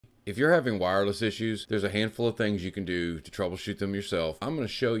If you're having wireless issues, there's a handful of things you can do to troubleshoot them yourself. I'm going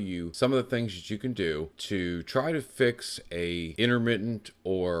to show you some of the things that you can do to try to fix a intermittent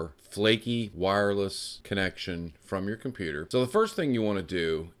or flaky wireless connection from your computer. So the first thing you want to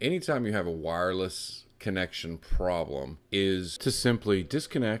do anytime you have a wireless connection problem is to simply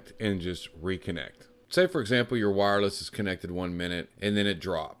disconnect and just reconnect. Say, for example, your wireless is connected 1 minute and then it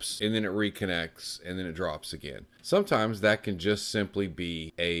drops and then it reconnects and then it drops again. Sometimes that can just simply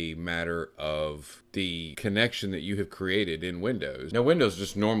be a matter of the connection that you have created in Windows. Now, Windows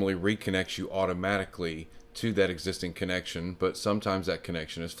just normally reconnects you automatically to that existing connection, but sometimes that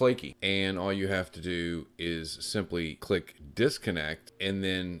connection is flaky. And all you have to do is simply click disconnect and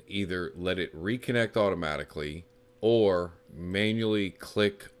then either let it reconnect automatically or manually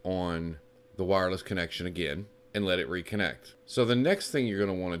click on the wireless connection again and let it reconnect. So the next thing you're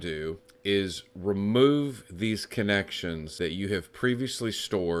going to want to do is remove these connections that you have previously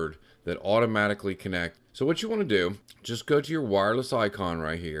stored that automatically connect. So what you want to do, just go to your wireless icon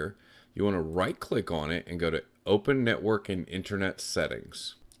right here. You want to right click on it and go to Open Network and Internet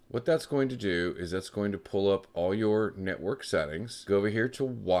Settings. What that's going to do is that's going to pull up all your network settings. Go over here to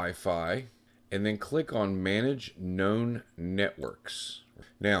Wi-Fi and then click on Manage Known Networks.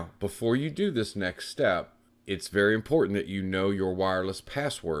 Now, before you do this next step, it's very important that you know your wireless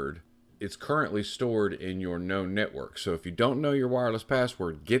password. It's currently stored in your known network. So if you don't know your wireless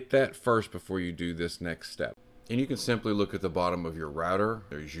password, get that first before you do this next step. And you can simply look at the bottom of your router.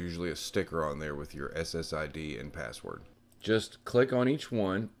 There's usually a sticker on there with your SSID and password. Just click on each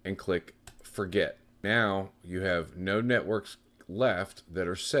one and click Forget. Now you have no networks left that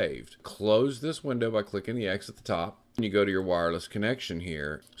are saved. Close this window by clicking the X at the top. You go to your wireless connection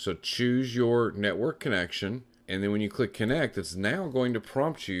here. So choose your network connection, and then when you click connect, it's now going to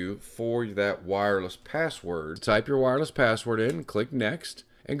prompt you for that wireless password. Type your wireless password in, click next,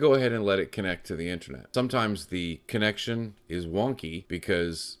 and go ahead and let it connect to the internet. Sometimes the connection is wonky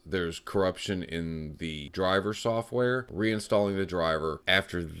because there's corruption in the driver software. Reinstalling the driver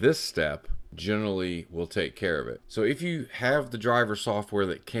after this step generally will take care of it. So if you have the driver software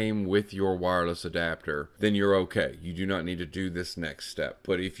that came with your wireless adapter, then you're okay. You do not need to do this next step.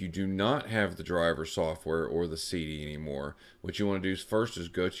 But if you do not have the driver software or the CD anymore, what you want to do is first is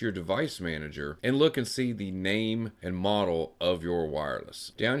go to your device manager and look and see the name and model of your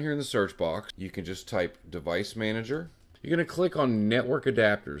wireless. Down here in the search box, you can just type device manager. You're going to click on network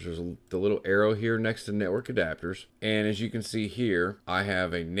adapters. There's the little arrow here next to network adapters. And as you can see here, I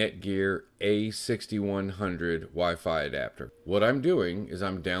have a Netgear A6100 Wi-Fi adapter. What I'm doing is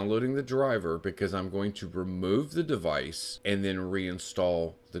I'm downloading the driver because I'm going to remove the device and then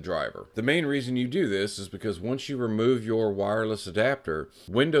reinstall the driver. The main reason you do this is because once you remove your wireless adapter,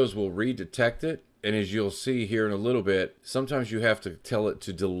 Windows will redetect it. And as you'll see here in a little bit, sometimes you have to tell it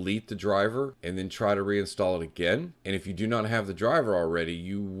to delete the driver and then try to reinstall it again. And if you do not have the driver already,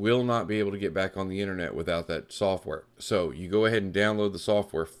 you will not be able to get back on the internet without that software. So you go ahead and download the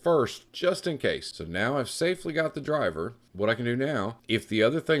software first, just in case. So now I've safely got the driver. What I can do now, if the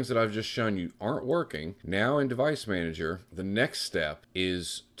other things that I've just shown you aren't working, now in Device Manager, the next step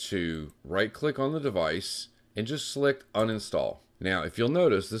is to right click on the device and just select uninstall. Now, if you'll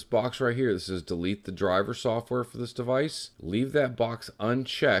notice this box right here, this says delete the driver software for this device. Leave that box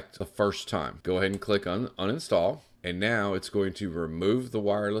unchecked the first time. Go ahead and click on uninstall. And now it's going to remove the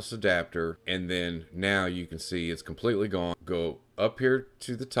wireless adapter. And then now you can see it's completely gone. Go up here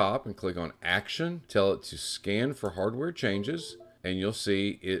to the top and click on action. Tell it to scan for hardware changes. And you'll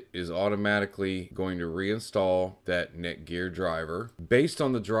see it is automatically going to reinstall that Netgear driver based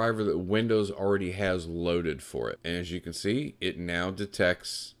on the driver that Windows already has loaded for it. And as you can see, it now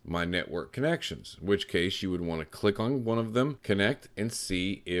detects my network connections, in which case you would want to click on one of them, connect, and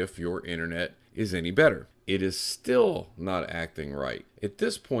see if your internet is any better. It is still not acting right. At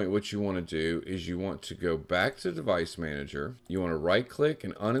this point, what you want to do is you want to go back to Device Manager. You want to right click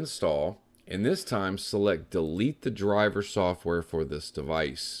and uninstall. And this time select delete the driver software for this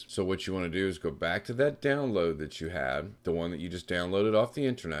device. So what you want to do is go back to that download that you had, the one that you just downloaded off the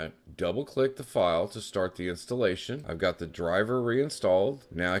internet, double click the file to start the installation. I've got the driver reinstalled.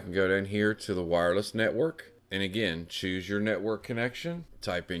 Now I can go down here to the wireless network and again choose your network connection,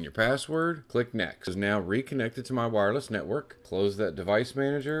 type in your password, click next. It's now reconnected to my wireless network. Close that Device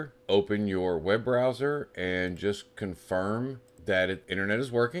Manager, open your web browser and just confirm that internet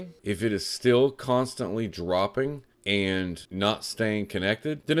is working. If it is still constantly dropping and not staying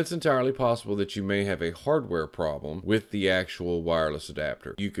connected, then it's entirely possible that you may have a hardware problem with the actual wireless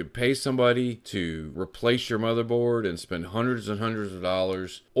adapter. You could pay somebody to replace your motherboard and spend hundreds and hundreds of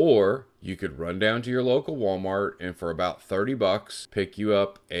dollars, or you could run down to your local Walmart and for about 30 bucks pick you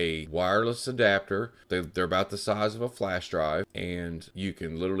up a wireless adapter. They're about the size of a flash drive, and you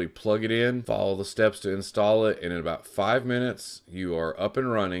can literally plug it in, follow the steps to install it, and in about 5 minutes you are up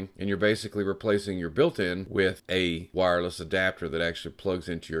and running, and you're basically replacing your built-in with a wireless adapter that actually plugs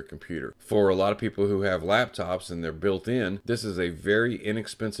into your computer. For a lot of people who have laptops and they're built in, this is a very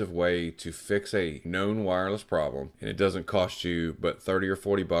inexpensive way to fix a known wireless problem, and it doesn't cost you but 30 or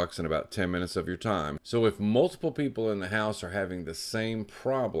 40 bucks in about 10 minutes of your time. So if multiple people in the house are having the same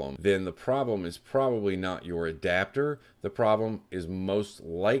problem, then the problem is probably not your adapter. The problem is most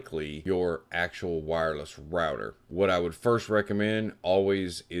likely your actual wireless router. What I would first recommend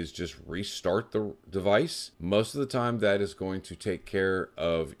always is just restart the device. Most of the time that is going to take care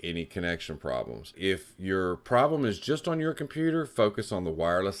of any connection problems. If your problem is just on your computer, focus on the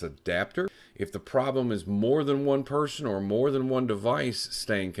wireless adapter. If the problem is more than one person or more than one device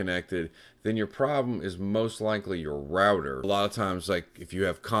staying connected, then your problem is most likely your router. A lot of times, like if you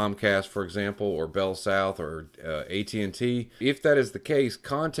have Comcast, for example, or Bell South or AT&T, if that is the case,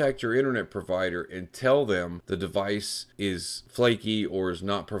 contact your internet provider and tell them the device is flaky or is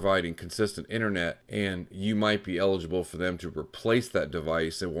not providing consistent internet, and you might be eligible for them to replace that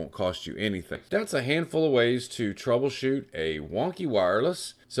device. It won't cost you anything. That's a handful of ways to troubleshoot a wonky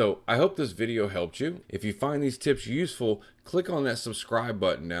wireless. So I hope this video helped you. If you find these tips useful, click on that subscribe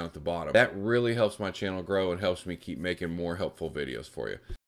button down at the bottom. That really helps my channel grow and helps me keep making more helpful videos for you.